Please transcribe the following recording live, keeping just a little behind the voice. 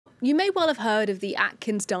You may well have heard of the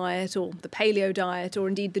Atkins diet or the paleo diet or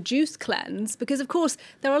indeed the juice cleanse, because of course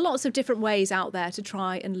there are lots of different ways out there to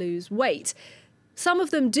try and lose weight. Some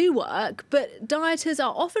of them do work, but dieters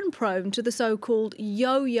are often prone to the so-called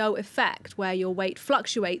yo-yo effect, where your weight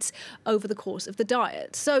fluctuates over the course of the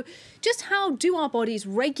diet. So just how do our bodies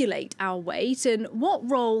regulate our weight, and what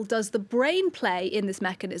role does the brain play in this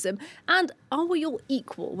mechanism? And are we all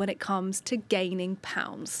equal when it comes to gaining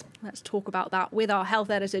pounds? Let's talk about that with our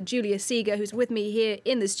health editor, Julia Seeger, who's with me here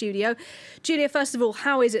in the studio. Julia, first of all,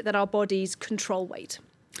 how is it that our bodies control weight?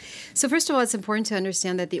 So first of all, it's important to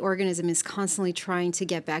understand that the organism is constantly trying to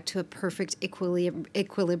get back to a perfect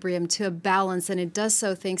equilibrium, to a balance, and it does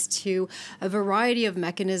so thanks to a variety of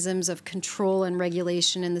mechanisms of control and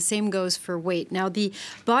regulation, and the same goes for weight. Now, the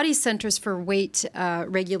body centers for weight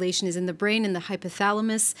regulation is in the brain, in the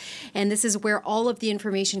hypothalamus, and this is where all of the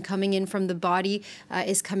information coming in from the body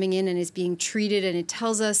is coming in and is being treated, and it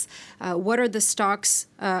tells us what are the stocks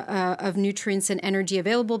of nutrients and energy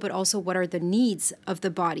available, but also what are the needs of the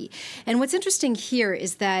body. And what's interesting here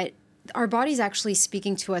is that our body's actually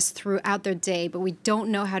speaking to us throughout the day, but we don't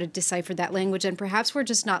know how to decipher that language, and perhaps we're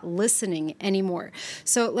just not listening anymore.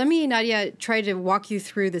 So let me, Nadia, try to walk you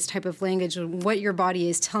through this type of language and what your body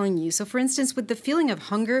is telling you. So for instance, with the feeling of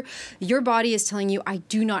hunger, your body is telling you, I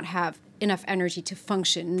do not have enough energy to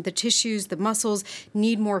function. The tissues, the muscles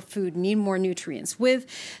need more food, need more nutrients. With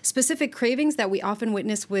specific cravings that we often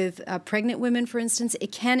witness with pregnant women, for instance,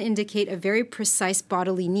 it can indicate a very precise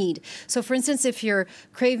bodily need. So for instance, if you're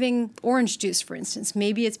craving orange juice, for instance,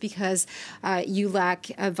 maybe it's because you lack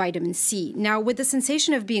vitamin C. Now, with the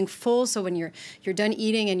sensation of being full, so when you're done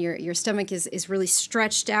eating and your stomach is really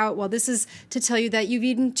stretched out, well, this is to tell you that you've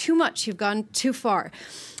eaten too much, you've gone too far.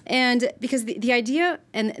 And because the idea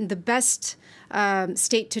and the best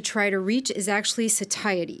state to try to reach is actually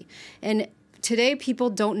satiety. And today, people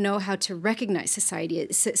don't know how to recognize satiety.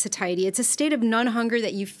 It's a state of non-hunger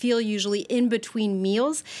that you feel usually in between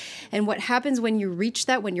meals. And what happens when you reach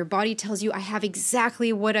that, when your body tells you, I have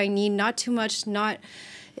exactly what I need, not too much, not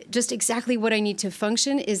just exactly what I need to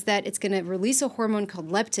function, is that it's going to release a hormone called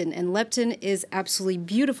leptin. And leptin is absolutely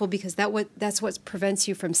beautiful because that's what prevents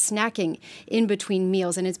you from snacking in between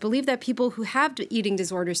meals. And it's believed that people who have eating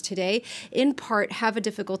disorders today, in part, have a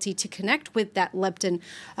difficulty to connect with that leptin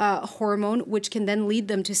hormone, which can then lead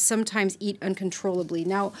them to sometimes eat uncontrollably.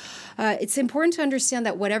 Now, it's important to understand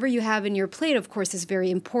that whatever you have in your plate, of course, is very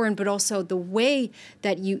important, but also the way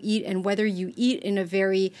that you eat and whether you eat in a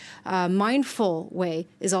very mindful way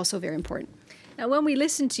is also very important. Now, when we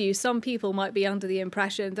listen to you, some people might be under the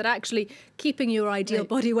impression that actually keeping your ideal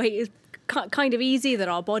body weight is kind of easy, that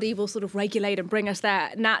our body will sort of regulate and bring us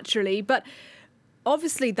there naturally. But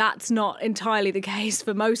obviously that's not entirely the case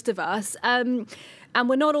for most of us. And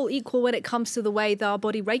we're not all equal when it comes to the way that our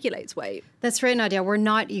body regulates weight. That's right, Nadia. We're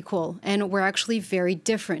not equal, and we're actually very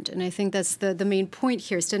different. And I think that's the main point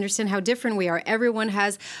here, is to understand how different we are. Everyone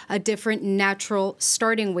has a different natural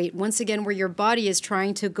starting weight. Once again, where your body is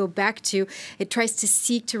trying to go back to, it tries to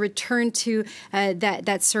seek to return to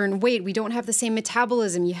that certain weight. We don't have the same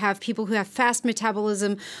metabolism. You have people who have fast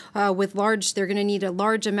metabolism they're going to need a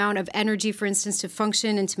large amount of energy, for instance, to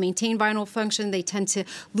function and to maintain vital function. They tend to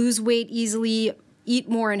lose weight easily, eat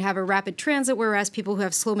more, and have a rapid transit, whereas people who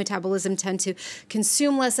have slow metabolism tend to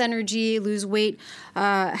consume less energy, lose weight,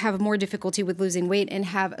 have more difficulty with losing weight, and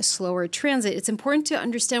have a slower transit. It's important to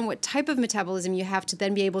understand what type of metabolism you have to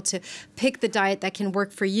then be able to pick the diet that can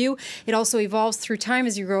work for you. It also evolves through time.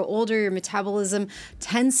 As you grow older, your metabolism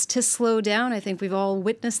tends to slow down. I think we've all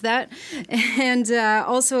witnessed that. And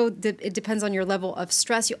also, it depends on your level of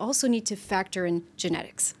stress. You also need to factor in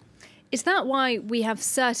genetics. Is that why we have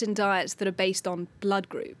certain diets that are based on blood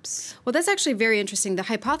groups? Well, that's actually very interesting. The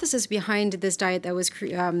hypothesis behind this diet that was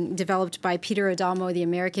developed by Peter Adamo, the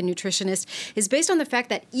American nutritionist, is based on the fact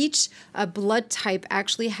that each blood type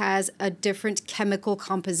actually has a different chemical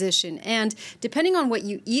composition. And depending on what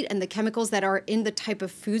you eat and the chemicals that are in the type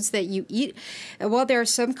of foods that you eat, well, there are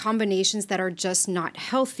some combinations that are just not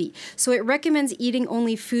healthy. So it recommends eating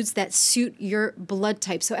only foods that suit your blood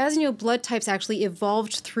type. So as you know, blood types actually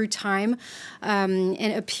evolved through time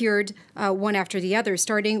and appeared one after the other,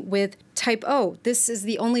 starting with type O. This is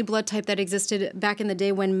the only blood type that existed back in the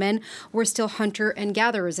day when men were still hunter and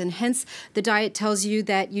gatherers, and hence the diet tells you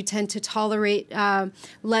that you tend to tolerate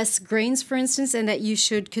less grains, for instance, and that you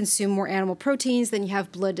should consume more animal proteins. Then you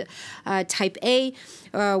have blood type A,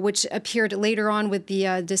 which appeared later on with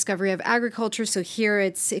the discovery of agriculture. So here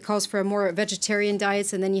it calls for a more vegetarian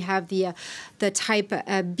diets, and then you have the type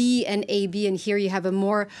B and AB, and here you have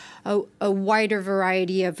a wider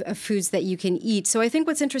variety of foods that you can eat. So I think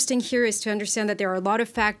what's interesting here is to understand that there are a lot of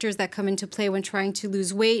factors that come into play when trying to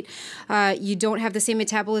lose weight. You don't have the same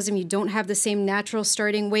metabolism, you don't have the same natural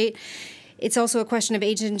starting weight. It's also a question of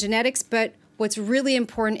age and genetics, but what's really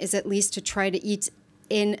important is at least to try to eat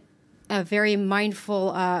in a very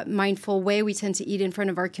mindful way. We tend to eat in front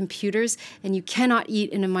of our computers, and you cannot eat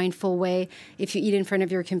in a mindful way if you eat in front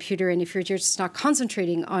of your computer and if you're just not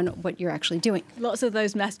concentrating on what you're actually doing. Lots of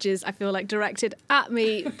those messages, I feel like, directed at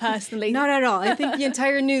me personally. Not at all. I think the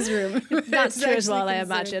entire newsroom. That's true as well, I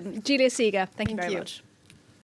imagine. Julia Seeger, thank you very much.